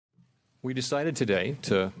We decided today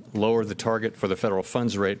to lower the target for the federal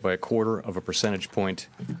funds rate by 0.25 percentage point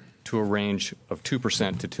to a range of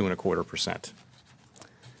 2% to 2.25%.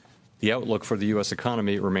 The outlook for the U.S.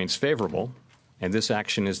 economy remains favorable, and this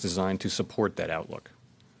action is designed to support that outlook.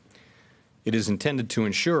 It is intended to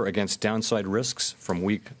ensure against downside risks from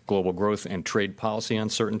weak global growth and trade policy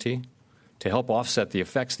uncertainty, to help offset the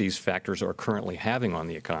effects these factors are currently having on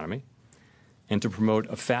the economy, and to promote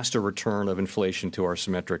a faster return of inflation to our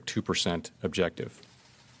symmetric 2% objective.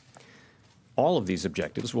 All of these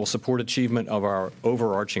objectives will support achievement of our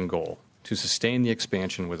overarching goal to sustain the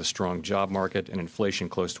expansion with a strong job market and inflation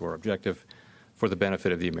close to our objective for the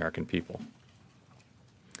benefit of the American people.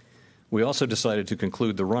 We also decided to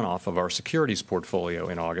conclude the runoff of our securities portfolio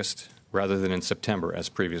in August rather than in September as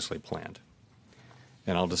previously planned.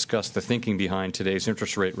 And I'll discuss the thinking behind today's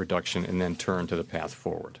interest rate reduction and then turn to the path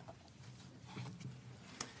forward.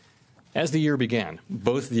 As the year began,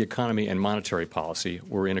 both the economy and monetary policy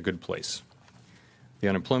were in a good place. The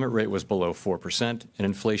unemployment rate was below 4%, and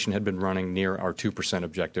inflation had been running near our 2%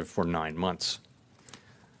 objective for 9 months.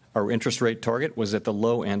 Our interest rate target was at the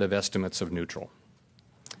low end of estimates of neutral.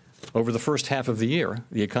 Over the first half of the year,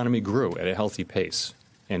 the economy grew at a healthy pace,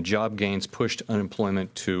 and job gains pushed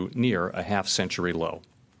unemployment to near a half-century low.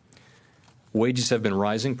 Wages have been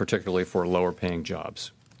rising, particularly for lower-paying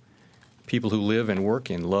jobs. People who live and work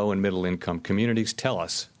in low- and middle-income communities tell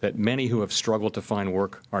us that many who have struggled to find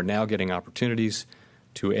work are now getting opportunities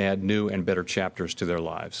to add new and better chapters to their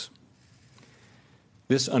lives.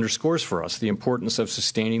 This underscores for us the importance of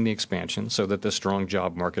sustaining the expansion so that the strong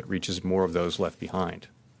job market reaches more of those left behind.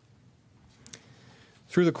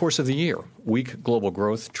 Through the course of the year, weak global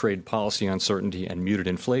growth, trade policy uncertainty, and muted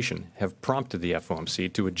inflation have prompted the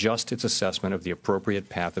FOMC to adjust its assessment of the appropriate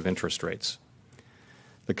path of interest rates.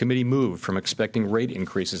 The committee moved from expecting rate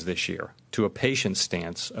increases this year to a patient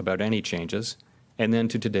stance about any changes, and then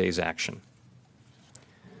to today's action.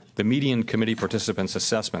 The median committee participants'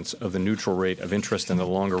 assessments of the neutral rate of interest and the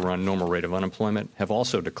longer-run normal rate of unemployment have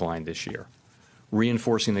also declined this year,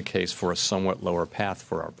 reinforcing the case for a somewhat lower path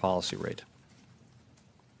for our policy rate.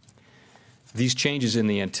 These changes in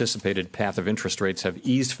the anticipated path of interest rates have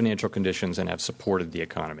eased financial conditions and have supported the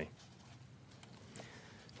economy.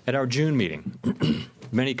 At our June meeting,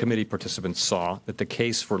 many committee participants saw that the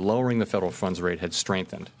case for lowering the federal funds rate had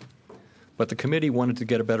strengthened, but the committee wanted to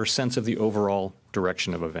get a better sense of the overall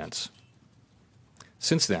direction of events.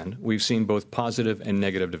 Since then, we've seen both positive and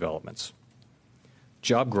negative developments.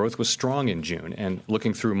 Job growth was strong in June, and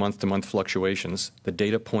looking through month-to-month fluctuations, the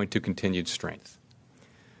data point to continued strength.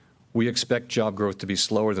 We expect job growth to be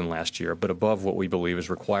slower than last year, but above what we believe is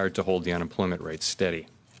required to hold the unemployment rate steady.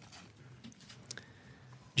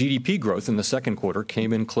 GDP growth in the second quarter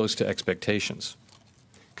came in close to expectations.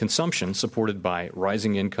 Consumption, supported by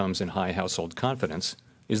rising incomes and high household confidence,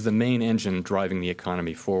 is the main engine driving the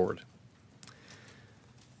economy forward.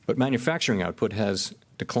 But manufacturing output has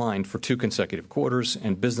declined for 2 consecutive quarters,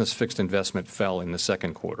 and business fixed investment fell in the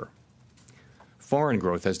second quarter. Foreign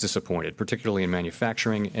growth has disappointed, particularly in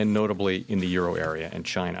manufacturing and notably in the euro area and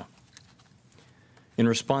China. In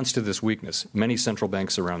response to this weakness, many central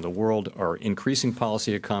banks around the world are increasing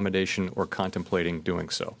policy accommodation or contemplating doing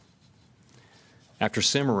so. After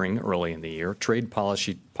simmering early in the year, trade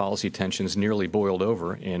policy tensions nearly boiled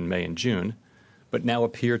over in May and June, but now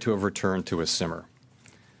appear to have returned to a simmer.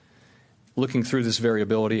 Looking through this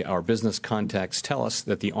variability, our business contacts tell us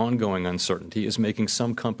that the ongoing uncertainty is making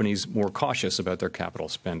some companies more cautious about their capital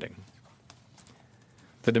spending.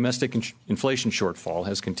 The domestic inflation shortfall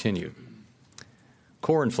has continued.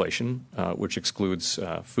 Core inflation, which excludes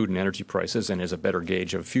food and energy prices and is a better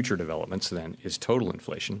gauge of future developments than is total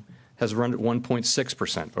inflation, has run at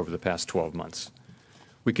 1.6% over the past 12 months.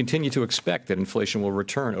 We continue to expect that inflation will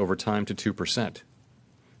return over time to 2%.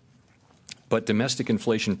 But domestic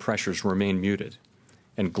inflation pressures remain muted,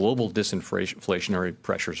 and global disinflationary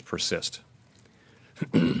pressures persist.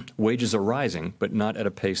 Wages are rising, but not at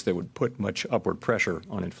a pace that would put much upward pressure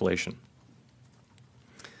on inflation.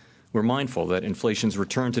 We're mindful that inflation's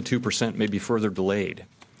return to 2% may be further delayed,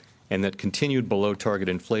 and that continued below-target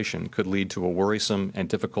inflation could lead to a worrisome and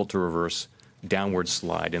difficult-to-reverse downward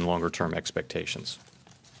slide in longer-term expectations.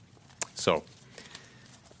 So,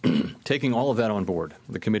 taking all of that on board,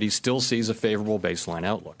 the committee still sees a favorable baseline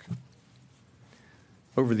outlook.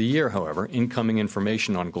 Over the year, however, incoming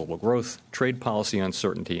information on global growth, trade policy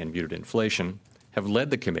uncertainty, and muted inflation have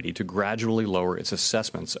led the committee to gradually lower its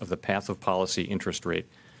assessments of the path of policy interest rate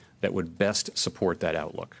that would best support that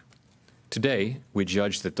outlook. Today, we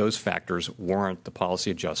judge that those factors warrant the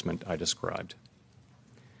policy adjustment I described.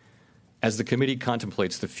 As the committee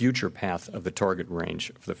contemplates the future path of the target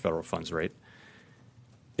range for the federal funds rate,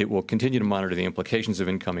 it will continue to monitor the implications of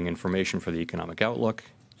incoming information for the economic outlook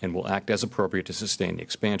and will act as appropriate to sustain the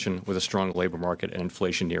expansion with a strong labor market and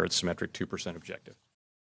inflation near its symmetric 2% objective.